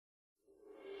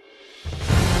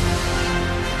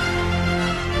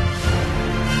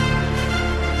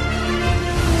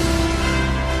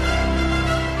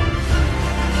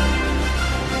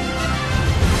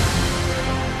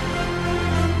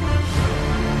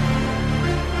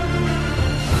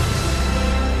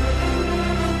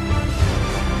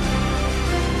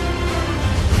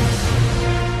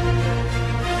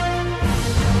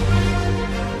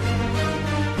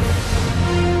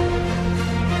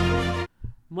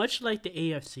Much like the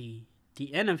AFC, the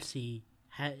NFC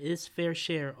had its fair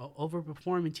share of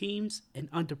overperforming teams and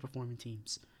underperforming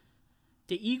teams.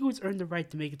 The Eagles earned the right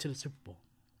to make it to the Super Bowl.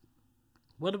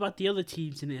 What about the other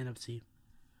teams in the NFC?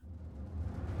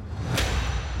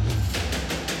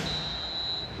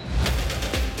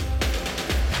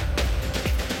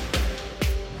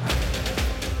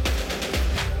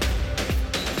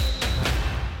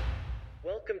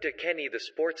 Welcome to Kenny the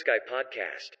Sports Guy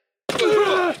podcast.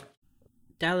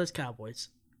 Dallas Cowboys.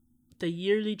 The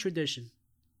yearly tradition.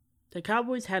 The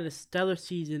Cowboys had a stellar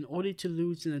season only to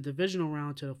lose in the divisional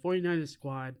round to the 49ers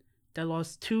squad that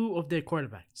lost two of their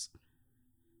quarterbacks.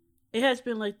 It has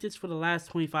been like this for the last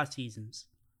 25 seasons.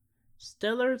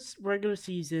 Stellar regular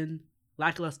season,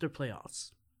 lackluster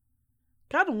playoffs.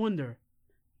 Gotta wonder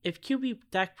if QB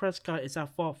Dak Prescott is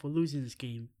at fault for losing this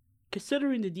game,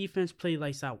 considering the defense played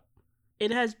lights out. It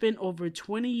has been over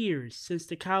 20 years since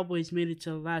the Cowboys made it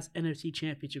to the last NFC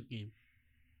Championship game.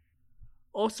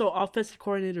 Also, offensive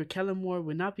coordinator Kellen Moore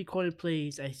will not be calling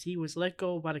plays as he was let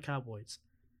go by the Cowboys.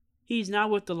 He's now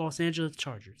with the Los Angeles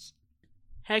Chargers.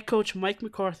 Head coach Mike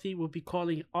McCarthy will be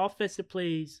calling offensive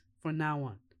plays from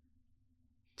now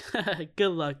on.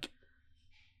 Good luck.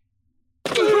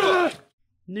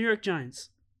 New York Giants.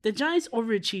 The Giants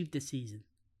overachieved this season.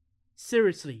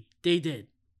 Seriously, they did.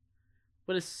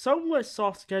 With a somewhat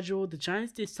soft schedule, the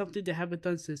Giants did something they haven't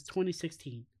done since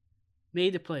 2016.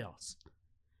 Made the playoffs.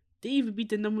 They even beat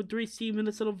the number 3 seed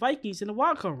Minnesota Vikings in the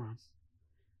wildcard round.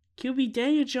 QB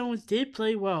Daniel Jones did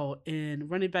play well, and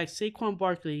running back Saquon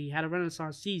Barkley had a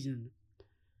renaissance season.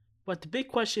 But the big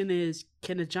question is,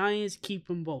 can the Giants keep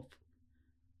them both?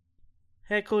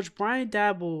 Head coach Brian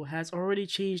Daboll has already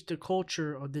changed the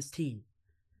culture of this team.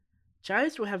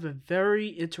 Giants will have a very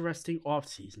interesting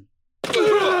offseason.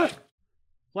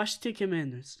 Washington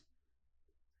Commanders.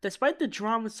 Despite the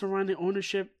drama surrounding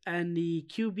ownership and the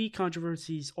QB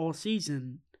controversies all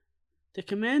season, the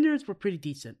Commanders were pretty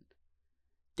decent.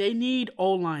 They need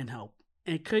O-line help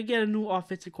and could get a new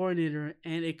offensive coordinator,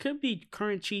 and it could be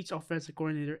current Chiefs offensive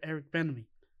coordinator Eric Bieniemy.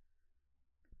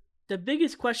 The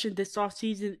biggest question this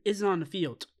offseason isn't on the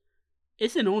field.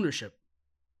 It's in ownership.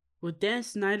 Will Dan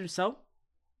Snyder sell?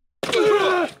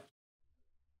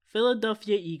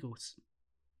 Philadelphia Eagles.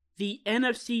 The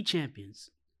NFC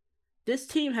champions. This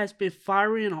team has been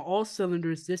firing on all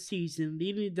cylinders this season,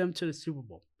 leading them to the Super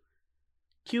Bowl.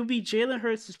 QB Jalen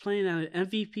Hurts is playing at an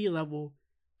MVP level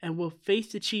and will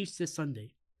face the Chiefs this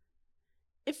Sunday.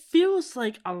 It feels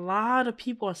like a lot of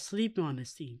people are sleeping on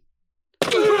this team.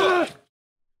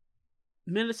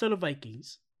 Minnesota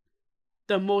Vikings.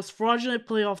 The most fraudulent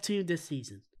playoff team this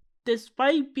season.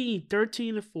 Despite being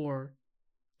 13-4,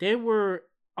 there were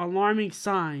alarming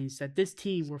signs that this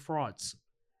team were frauds.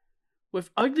 With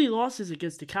ugly losses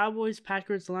against the Cowboys,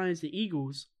 Packers, Lions, and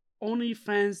Eagles, only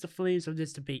fans the flames of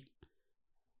this debate.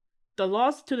 The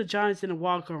loss to the Giants in the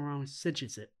wildcard round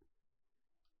cinches it.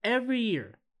 Every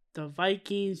year, the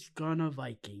Vikings gonna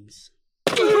Vikings.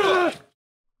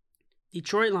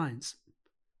 Detroit Lions.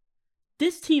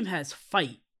 This team has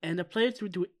fight, and the players will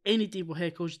do anything for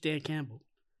head coach Dan Campbell.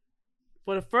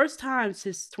 For the first time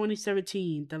since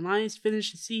 2017, the Lions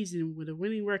finished the season with a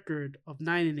winning record of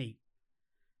 9-8.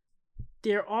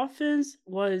 Their offense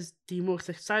was the most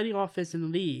exciting offense in the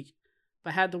league,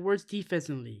 but had the worst defense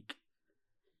in the league.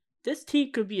 This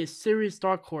team could be a serious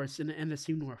dark horse in the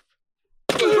NFC North.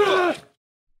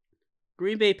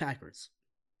 Green Bay Packers.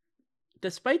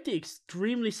 Despite the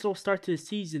extremely slow start to the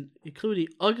season, including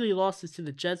ugly losses to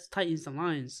the Jets, Titans, and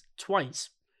Lions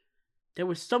twice, they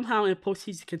were somehow in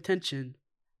postseason contention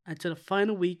until the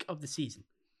final week of the season.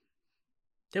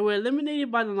 They were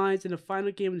eliminated by the Lions in the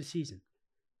final game of the season.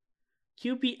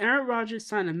 QB Aaron Rodgers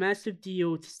signed a massive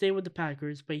deal to stay with the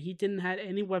Packers, but he didn't have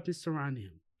any weapons surrounding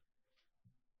him.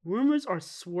 Rumors are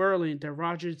swirling that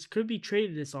Rodgers could be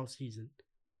traded this offseason.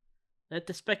 Let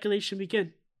the speculation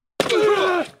begin.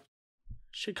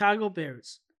 Chicago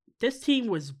Bears. This team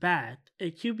was bad,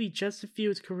 and QB Justin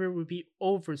Fields' career would be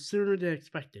over sooner than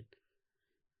expected.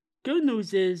 Good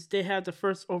news is they have the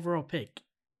first overall pick.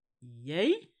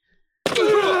 Yay?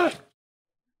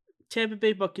 Tampa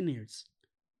Bay Buccaneers.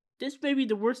 This may be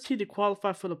the worst team to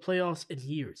qualify for the playoffs in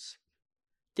years.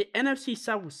 The NFC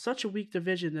South was such a weak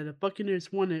division that the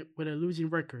Buccaneers won it with a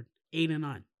losing record,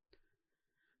 8-9.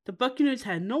 The Buccaneers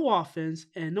had no offense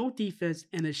and no defense,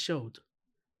 and it showed.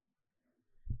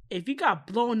 If you got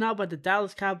blown out by the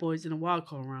Dallas Cowboys in the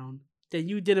wildcard round, then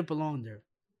you didn't belong there.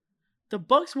 The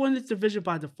Bucs won this division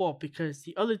by default because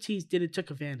the other teams didn't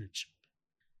take advantage.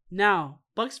 Now,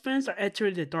 Bucs fans are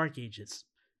entering the dark ages.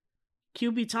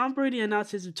 QB Tom Brady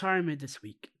announced his retirement this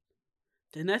week.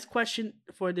 The next question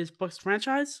for this Bucs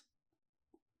franchise?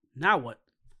 Now what?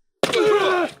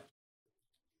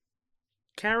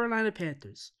 Carolina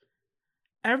Panthers.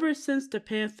 Ever since the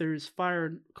Panthers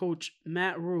fired coach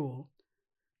Matt Rule,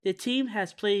 the team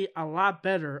has played a lot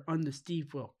better under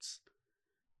Steve Wilkes.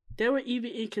 They were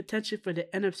even in contention for the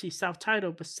NFC South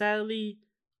title, but sadly,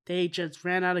 they just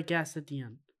ran out of gas at the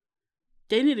end.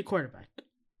 They need a quarterback.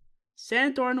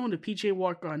 Sam Darnold and PJ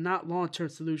Walker are not long-term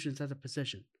solutions at the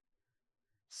position.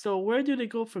 So where do they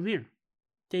go from here?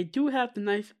 They do have the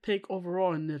 9th pick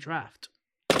overall in the draft.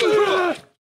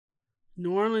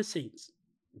 New Orleans Saints.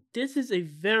 This is a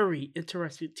very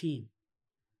interesting team.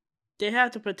 They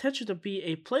have the potential to be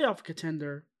a playoff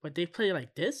contender, but they play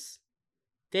like this?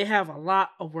 They have a lot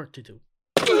of work to do.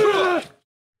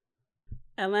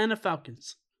 Atlanta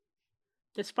Falcons.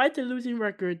 Despite the losing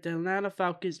record, the Atlanta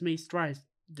Falcons made strides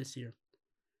this year.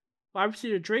 Wide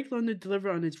receiver Drake London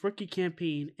delivered on his rookie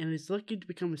campaign and is looking to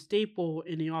become a staple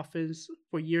in the offense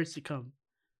for years to come.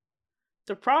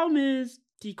 The problem is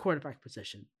the quarterback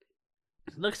position.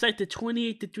 Looks like the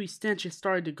 28-3 stench is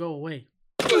starting to go away.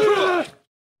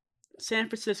 San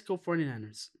Francisco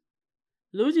 49ers.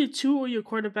 Losing 2 of your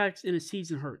quarterbacks in a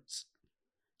season hurts.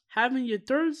 Having your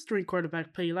third-string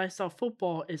quarterback play lights out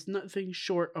football is nothing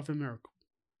short of a miracle.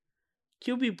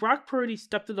 QB Brock Purdy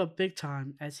stepped it up big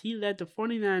time as he led the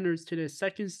 49ers to their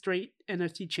second straight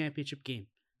NFC Championship game.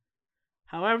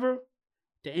 However,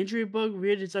 the injury bug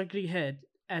reared its ugly head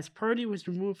as Purdy was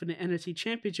removed from the NFC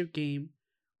Championship game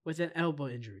with an elbow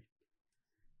injury.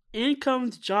 In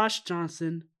comes Josh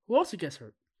Johnson, who also gets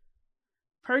hurt.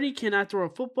 Purdy cannot throw a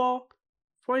football,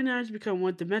 49ers become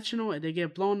one-dimensional and they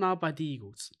get blown out by the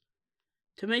Eagles.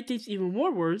 To make things even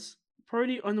more worse,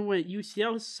 Purdy underwent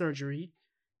UCL surgery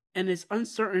and is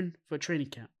uncertain for training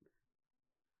camp.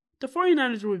 The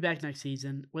 49ers will be back next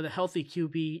season with a healthy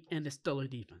QB and a stellar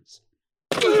defense.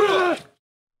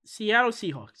 Seattle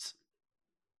Seahawks.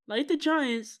 Like the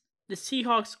Giants, the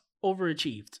Seahawks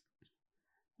overachieved.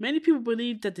 Many people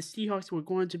believed that the Seahawks were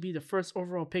going to be the first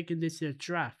overall pick in this year's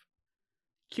draft.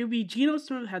 QB Geno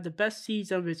Smith had the best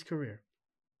season of his career,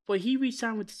 but he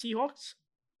re-signed with the Seahawks.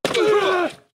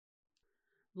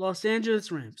 Los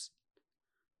Angeles Rams.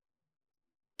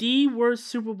 The worst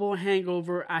Super Bowl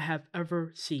hangover I have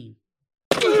ever seen.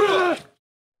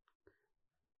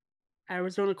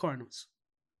 Arizona Cardinals.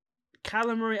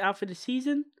 Kyler Murray out for the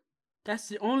season? That's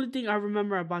the only thing I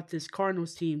remember about this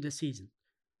Cardinals team this season.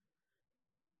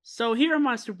 So here are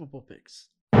my Super Bowl picks.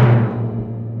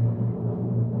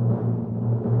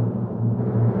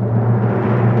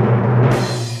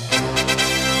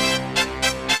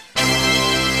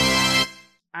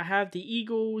 I have the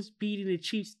Eagles beating the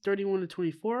Chiefs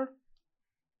 31-24.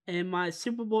 And my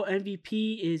Super Bowl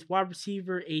MVP is wide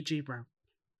receiver A.J. Brown.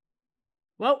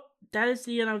 Well, that is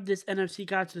the end of this NFC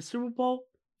Guide to the Super Bowl.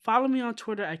 Follow me on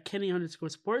Twitter at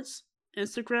Kenny_sports,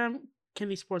 Instagram,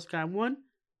 KennySportsGuy1,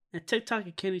 and TikTok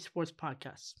at Kenny Sports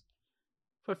Podcast.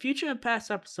 For future and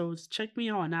past episodes, check me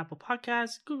out on Apple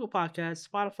Podcasts, Google Podcasts,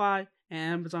 Spotify,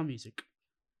 and Amazon Music.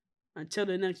 Until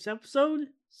the next episode,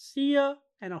 see ya,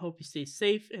 and I hope you stay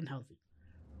safe and healthy.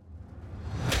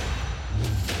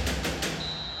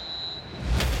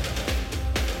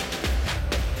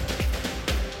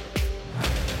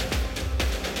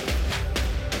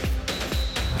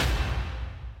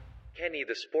 Kenny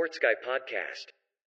the Sports Guy Podcast.